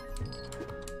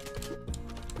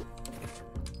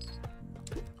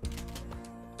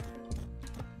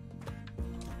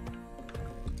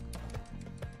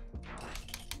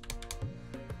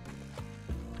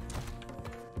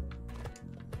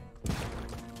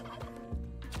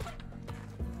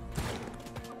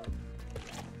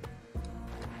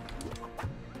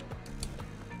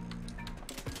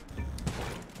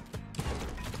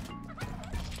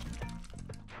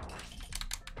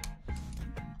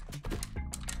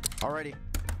 Alrighty.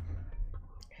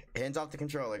 Hands off the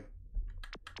controller.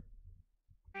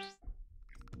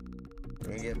 Let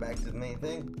me get back to the main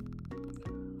thing.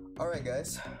 Alright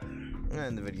guys, I'm gonna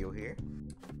end the video here.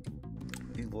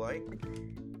 If you like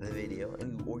the video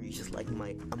or you just like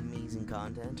my amazing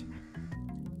content,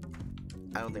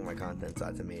 I don't think my content's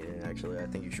that amazing actually. I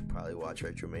think you should probably watch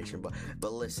Retromation,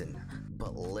 but listen.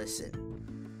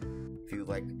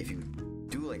 If you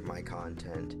do like my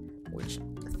content, which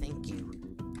thank you.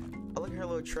 Oh, look at her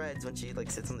little treads when she like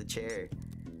sits on the chair.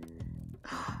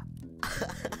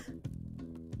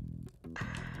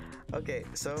 Okay,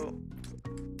 so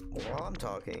while I'm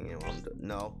talking, you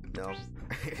know, no.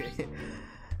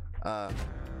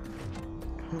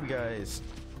 You guys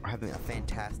are having a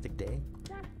fantastic day.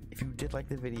 If you did like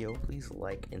the video, please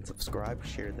like and subscribe,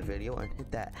 share the video, and hit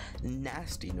that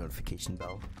nasty notification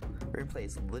bell. We're gonna play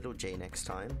as Little J next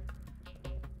time.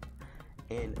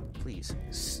 And please,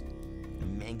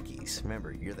 Mankeys.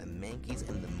 Remember, you're the Mankeys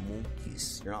and the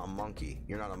Monkeys. You're not a monkey.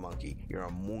 You're not a monkey. You're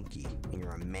a monkey, and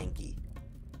you're a Mankey.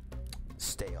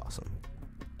 Stay awesome.